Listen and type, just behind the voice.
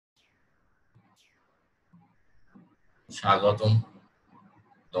স্বাগতম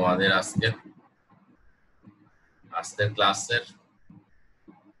তোমাদের আজকের ক্লাসের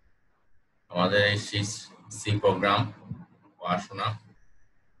আমাদের এই সি প্রোগ্রাম পড়াশোনা।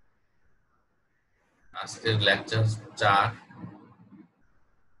 আজকের লেকচার 4,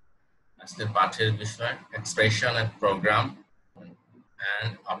 আজকের পাঠের বিষয় expression and programme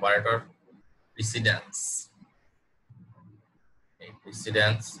and operator precedence. এই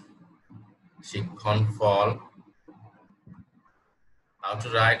প্রিসিডেন্স শিক্ষণ ফল, how to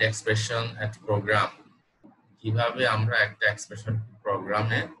right expression and programme, কিভাবে আমরা একটা এক্সপ্রেশন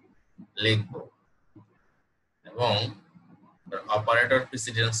প্রোগ্রামে লিখব, এবং অপারেটর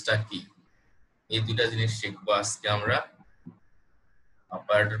প্রিসিডেন্সটা কি, এই দুটা জিনিস শিখবো আজকে আমরা।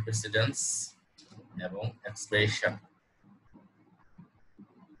 অপারেটর প্রিসিডেন্স এবং এক্সপ্রেশন,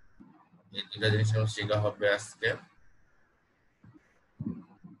 এই দুটা জিনিস আমরা শেখা হবে আজকে।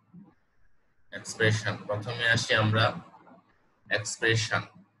 এক্সপ্রেশন, প্রথমে আসি আমরা এক্সপ্রেশন।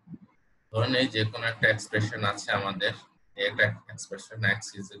 ধরুন এই যে কোনো একটা এক্সপ্রেশন আছে আমাদের, একটা expression x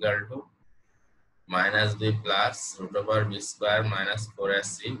 = -b plus √b² -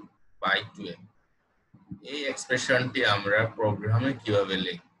 4ac by 2a। এই এক্সপ্রেশনটি আমরা প্রোগ্রামে কিভাবে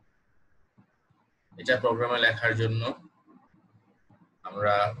লিখব? এটা প্রোগ্রামে লেখার জন্য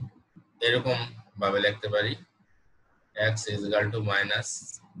আমরা এরকম ভাবে লিখতে পারি, x =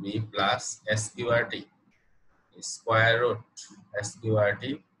 -b plus sqrt square root sqrt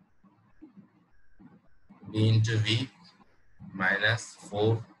b into v minus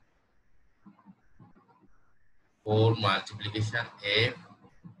 4 multiplication a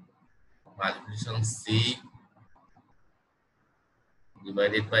multiplication c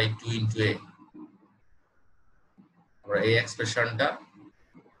divided by 2 into a। আমরা এই এক্সপ্রেশনটা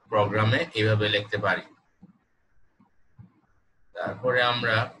প্রোগ্রামে এইভাবে লিখতে পারি। তারপরে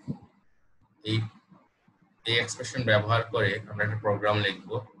আমরা এই এক্সপ্রেশন ব্যবহার করে আমরা একটা প্রোগ্রাম লিখব।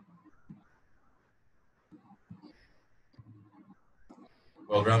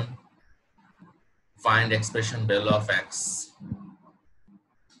 Programme find expression value of x।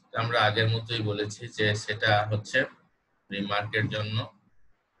 আমরা আগের মতোই বলেছি যে সেটা হচ্ছে রিমার্কের জন্য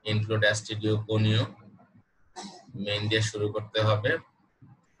ইনক্লুড stdio কোণীয় মেইন দিয়ে শুরু করতে হবে।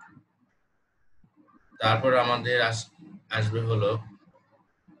 তারপর আমাদের আসবে হলো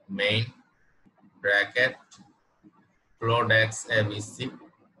main bracket float x abc।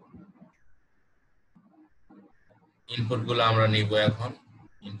 Input গুলো আমরা নিব এখন,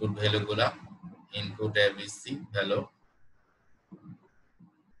 ইনপুট ভ্যালু গুলা, input abc value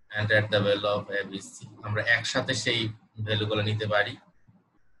enter the value of abc। আমরা একসাথে সেই ভ্যালু গুলো নিতে পারি,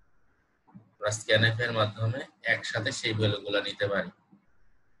 scanf এর মাধ্যমে একসাথে সেই ভ্যালু গুলো নিতে পারি।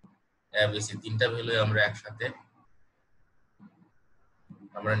 abc তিনটা ভ্যালু আমরা একসাথে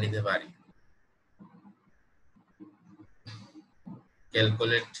নিতে পারি।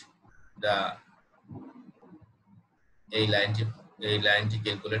 ক্যালকুলেট দা, এই লাইনটি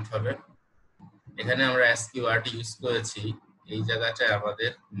ক্যালকুলেট হবে। এখানে আমরা sqrt ইউজ করেছি, এই জায়গাটায়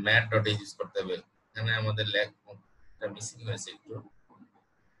আমাদের mat.h ইউজ করতে হবে। এখানে আমাদের লেখা মিসিং হয়েছে একটু,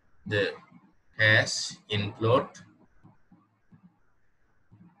 যে হ্যাশ ইনপুট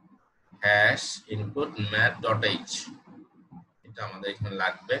mat.h, এটা আমাদের এখানে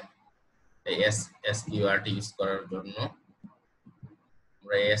লাগবে এই sqrt ইউজ করার জন্য।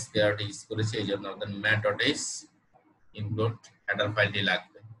 আমরা sqrt ইউজ করেছি, এই জন্য আমাদের mat.h ইনপুট হেডার ফাইলটি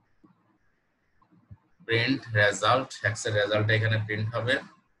লাগবে। প্রিন্ট রেজাল্ট, x এর রেজাল্টটা এখানে প্রিন্ট হবে।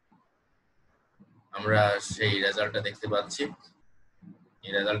 আমরা সেই রেজাল্টটা দেখতে পাচ্ছি,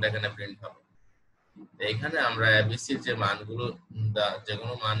 এই রেজাল্টটা এখানে প্রিন্ট হবে। এখানে আমরা abc এর যে মানগুলো, যে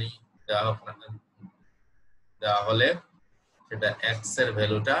কোনো মানই দেওয়া হলে সেটা x এর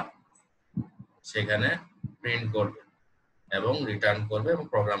ভ্যালুটা সেখানে প্রিন্ট করবে এবং রিটার্ন করবে এবং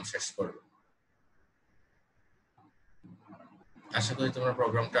প্রোগ্রাম শেষ করবে। আশা করি তোমরা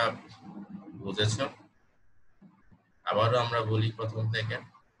প্রোগ্রামটা বুঝেছো। আবারও আমরা বলি প্রথম থেকে,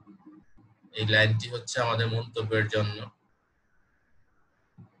 এই লাইনটি হচ্ছে আমাদের মন্তব্যের জন্য।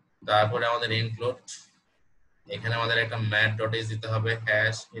 তারপরে আমাদের ইনক্লুড, এখানে আমাদের একটা mat.h দিতে হবে,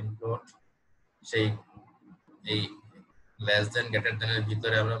 হ্যাশ ইনক্লুড, সেই এই লেস দেন গ্রেটার দেন এর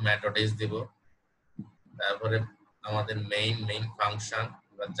ভিতরে আমরা mat.h দিব। তারপরে আমাদের মেইন ফাংশন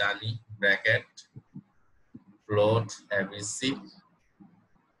আমরা জানি, ব্র্যাকেট float abc,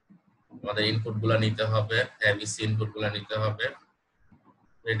 আমাদের ইনপুট গুলা নিতে হবে, abc ইনপুট গুলা নিতে হবে,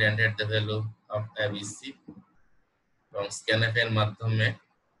 enter the value of abc, এবং scanf এর মাধ্যমে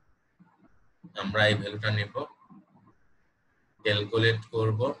আমরা এই ভ্যালুটা নিব, ক্যালকুলেট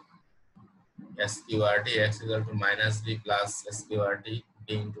করব sqrt x = -b plus sqrt b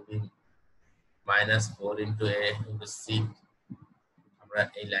into v -4 into a into c আমরা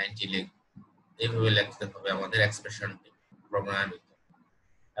এই লাইনটি লিখব। এইভাবে লিখতে হবে আমাদের এক্সপ্রেশনটি প্রোগ্রামে,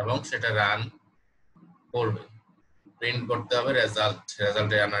 এবং সেটা রান করবে, প্রিন্ট করতে হবে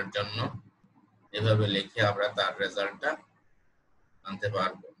রেজাল্টে আনার জন্য। এভাবে লিখে আমরা তার রেজাল্টটা আনতে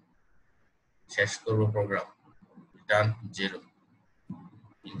পারবো। শেষ করব programme. Return 0,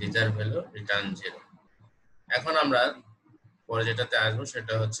 integer value return 0। এখন আমরা পরে যেটাতে আসবো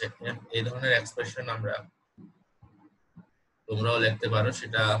সেটা হচ্ছে এই ধরনের এক্সপ্রেশন আমরা তোমরাও লিখতে পারো,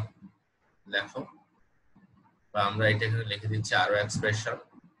 সেটা লেখো, বা আমরা এটা এখানে লিখে দিচ্ছি আরো এক্সপ্রেশন।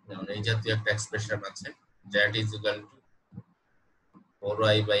 যেমন এই জাতীয় একটা এক্সপ্রেশন আছে, z is equal to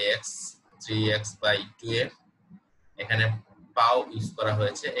 4y by x 3x by 2a। এখানে পাও ইউজ করা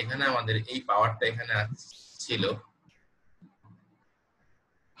হয়েছে। এখানে আমাদের এই পাওয়ারটা এখানে ছিল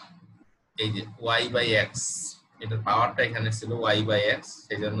এই যে y by x, এটার পাওয়ারটা এখানে ছিল y by x,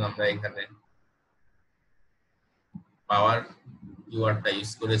 সেজন্য আমরা এখানে পাওয়ার কিওয়ার্ডটা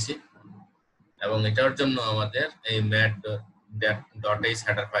ইউজ করেছি। এবং এটার জন্য আমাদের এই mat.h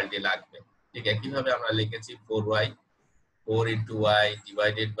হেডার ফাইলটি লাগবে। ঠিক একইভাবে আমরা লিখেছি 4 into y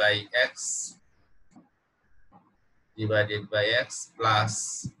divided by x plus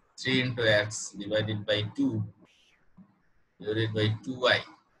 3 into x divided by 2y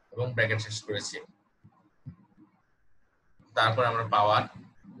এবং ব্র্যাকেট শেষ করেছি। তারপর আমরা পাওয়ার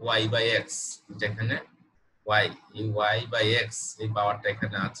y by x, যেখানে y এই y by x এই পাওয়ারটা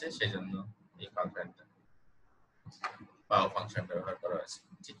এখানে আছে, সেজন্য এই ফাংশনটা পাওয়ার ফাংশনটা ব্যবহার করা হয়েছে।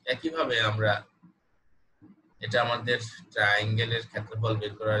 ঠিক একইভাবে আমরা এটা আমাদের ট্রায়াঙ্গেলের ক্ষেত্রফল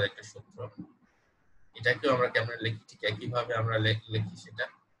বের করার একটা সূত্র, এটাকেও আমরা কেমন লিখি ঠিক একইভাবে আমরা লিখি সেটা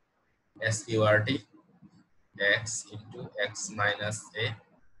sqrt x into x minus a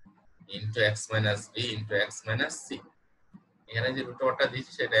into x minus b into x minus c। এখানে যে রুট ওভারটা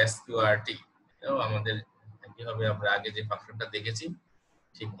দিয়েছি সেটা sqrt, এটাও আমাদের একইভাবে আমরা আগে যে ফাংশনটা দেখেছি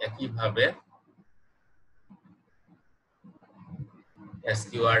ঠিক একইভাবে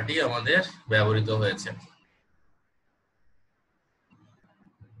sqrt আমাদের ব্যবহৃত হয়েছে।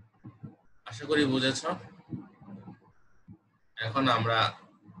 আশা করি বুঝেছ। এখন আমরা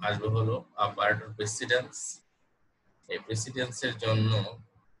আসবো হলো অপারেটর প্রেসিডেন্স। এই প্রেসিডেন্সের জন্য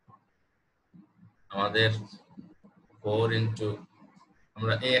আমাদের 4 into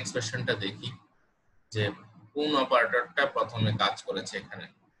আমরা এই এক্সপ্রেশনটা দেখি যে কোন অপারেটরটা প্রথমে কাজ করেছে। এখানে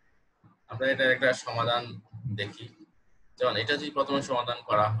আমরা এটার একটা সমাধান দেখি। যেমন এটা যদি প্রথমে সমাধান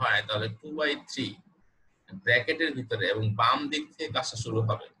করা হয় তাহলে 2/3 ব্র্যাকেটের ভিতরে এবং বাম দিক থেকে কাজটা শুরু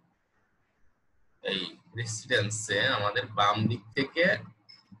হবে। এই প্রেসিডেন্সে আমাদের বাম দিক থেকে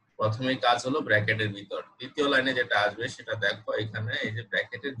প্রথমে কাজ হলো ব্র্যাকেটের ভিতর। দ্বিতীয় লাইনে যেটা আসবে সেটা দেখো, এখানে এই যে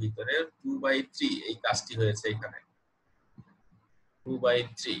ব্র্যাকেটের ভিতরে 2/3 এই কাজটি হয়েছে। এখানে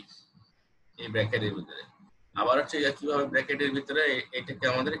 2/3 এই ব্র্যাকেটের ভিতরে। আবার হচ্ছে কিভাবে ব্র্যাকেটের ভিতরে এটাকে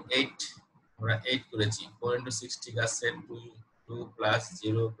আমাদের 8 আমরা 8 করেছি। 4 into 6 ঠিক আছে, 2 plus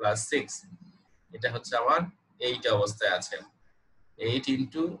 0 plus 6, এটা হচ্ছে আমার 8 অবস্থায় আছে। 8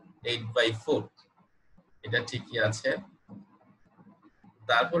 into 8/4 এটা ঠিকই আছে।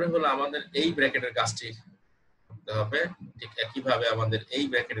 তারপরে হলো আমাদের এই ব্র্যাকেটের কাজটি করতে হবে। ঠিক একইভাবে আমাদের এই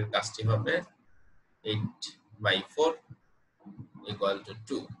ব্র্যাকেটের কাজটি হবে 8/4 equal to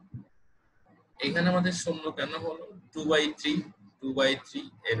 2। এখানে আমাদের শূন্য কেন হলো? 2/3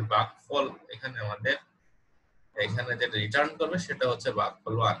 এর ভাগফল এখানে আমাদের এখানে যেটা রিটার্ন করবে সেটা হচ্ছে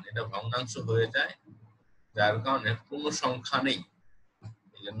ভাগফল 1। এটা ভগ্নাংশ হয়ে যায়, যার কারণে পূর্ণ সংখ্যা নেই,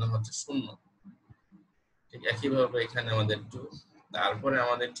 এই জন্য হচ্ছে শূন্য। ঠিক একইভাবে এখানে আমাদের 2। তারপরে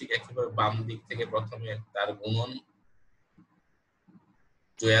আমাদের ঠিক একইভাবে বাম দিক থেকে প্রথমে তার গুণন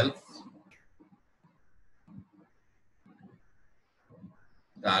 12,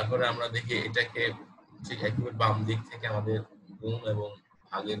 তারপরে আমরা দেখি এটাকে ঠিক একইভাবে বাম দিক থেকে আমাদের গুণ এবং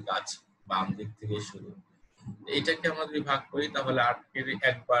ভাগের কাজ বাম দিক থেকে শুরু। এইটাকে আমরা যদি ভাগ করি তাহলে 8 এর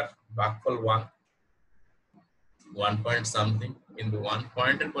একবার ভাগফল 1 পয়েন্ট সামথিং, কিন্তু 1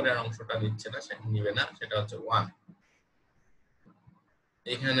 পয়েন্টের পরে আর অংশটা নিচ্ছে না, সেটা নিবে না, সেটা হচ্ছে 1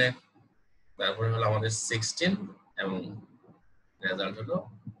 এখানে। তারপরে হলো আমাদের 16 এবং রেজাল্ট হলো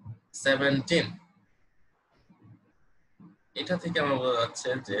 17। এটা থেকে আমরা বোঝা যাচ্ছে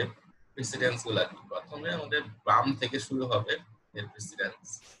যে প্রেসিডেন্স গুলা কি, প্রথমে আমাদের বাম থেকে শুরু হবে এর প্রেসিডেন্স,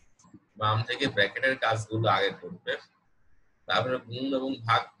 বাম থেকে ব্র্যাকেটের কাজগুলো আগে করবে, তারপরে গুণ এবং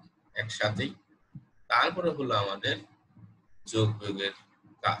ভাগ একসাথেই, তারপরে হলো আমাদের যোগ বিয়োগের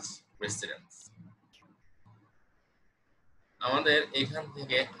কাজ প্রেসিডেন্স। আমাদের এখান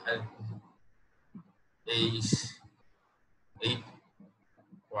থেকে এই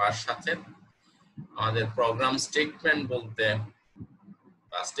হওয়ার সাথে আমাদের প্রোগ্রাম স্টেটমেন্ট বলতে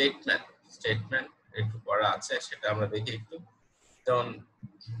বা স্টেটমেন্ট স্টেটমেন্ট একটু পড়া আছে, সেটা আমরা দেখি একটু। যেমন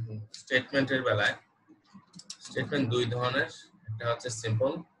স্টেটমেন্টের বেলায় স্টেটমেন্ট দুই ধরনের, একটা হচ্ছে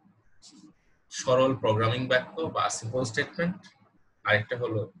সিম্পল সরল প্রোগ্রামিং বাক্য বা সিম্পল স্টেটমেন্ট, আরেকটা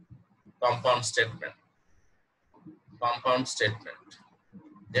হলো কম্পাউন্ড স্টেটমেন্ট। কম্পাউন্ড স্টেটমেন্ট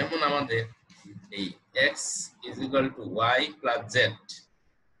যেমন আমাদের এই x is equal to y plus z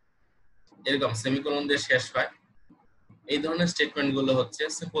এরকম সেমিকোলন দিয়ে শেষ হয়, এই ধরনের স্টেটমেন্ট গুলো হচ্ছে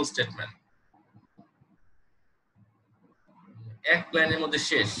সিম্পল স্টেটমেন্ট। এক লাইনের মধ্যে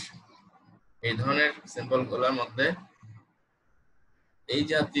শেষ, এই ধরনের সিম্পল গুলোর মধ্যে এই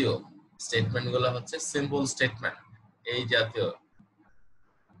জাতীয় স্টেটমেন্ট গুলো হচ্ছে সিম্পল স্টেটমেন্ট। এই জাতীয়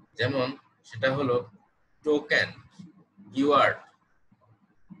যেমন সেটা হলো টোকেন, কিওয়ার্ড,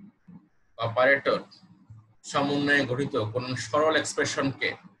 অপারেটর সমন্বয়ে গঠিত কোন সরল এক্সপ্রেশনকে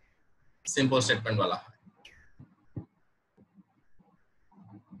সিম্পল স্টেটমেন্ট বলা হয়।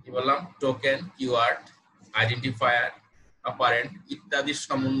 কি বললাম? টোকেন, কিওয়ার্ড, আইডেন্টিফায়ার, অপারেন্ট ইত্যাদির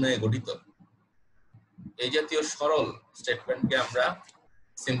সমন্বয়ে গঠিত এই জাতীয় সরল স্টেটমেন্টকে আমরা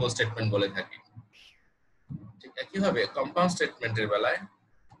সিম্পল স্টেটমেন্ট বলে থাকি। ঠিক একইভাবে কম্পাউন্ড স্টেটমেন্টের বেলায়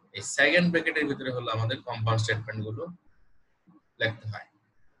এই সেকেন্ড ব্র্যাকেটের ভিতরে হলো আমাদের কম্পাউন্ড স্টেটমেন্ট গুলো লিখতে হয়।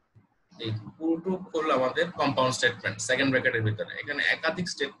 এই পুরোটুক হলো আমাদের কম্পাউন্ড স্টেটমেন্ট সেকেন্ড ব্র্যাকেটের ভিতরে। এখানে একাধিক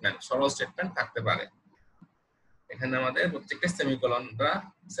স্টেটমেন্ট, সরল স্টেটমেন্ট থাকতে পারে। এখানে আমাদের প্রত্যেকটা সেমিকোলন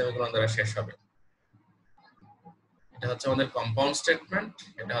দ্বারা শেষ হবে। এটা হচ্ছে আমাদের কম্পাউন্ড স্টেটমেন্ট,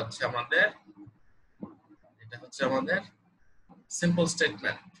 এটা হচ্ছে আমাদের সিম্পল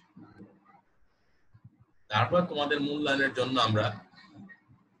স্টেটমেন্ট। তারপর তোমাদের মূল্যায়নের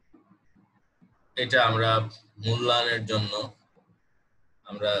জন্য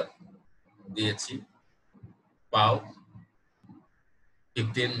আমরা দিয়েছি পাও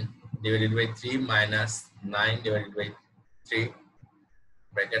 15/3 minus 9/3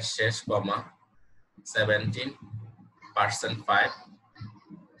 ব্র্যাকেট শেষ কমা 17% 5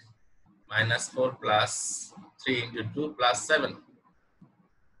 minus 4 plus 3 into 2 plus 7।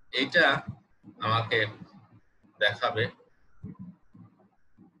 এইটা আমাকে দেখাবে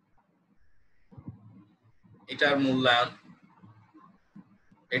এটার মূল্যায়ন,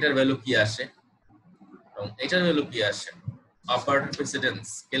 এটার ভ্যালু কি আসে এবং এটার ভ্যালু কি আসে। অপারেটর প্রেসিডেন্স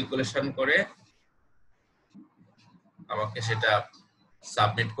ক্যালকুলেশন করে আমাকে সেটা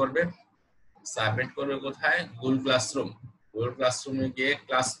সাবমিট করবে কোথায়? গুগল ক্লাসরুমে গিয়ে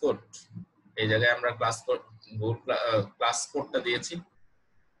ক্লাস কোড, এই জায়গায় আমরা ক্লাস কোডটা দিয়েছি,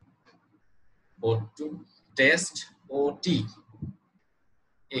 কোড টু টেস্ট ওটি,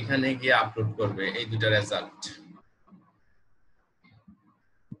 এখানে গিয়ে আপলোড করবে এই দুটো রেজাল্ট।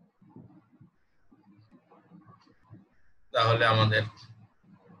 তাহলে আমাদের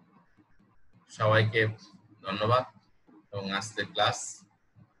সবাইকে ধন্যবাদ এবং আজকের ক্লাস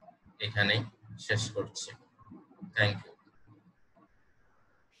এখানেই শেষ করছি। Thank you.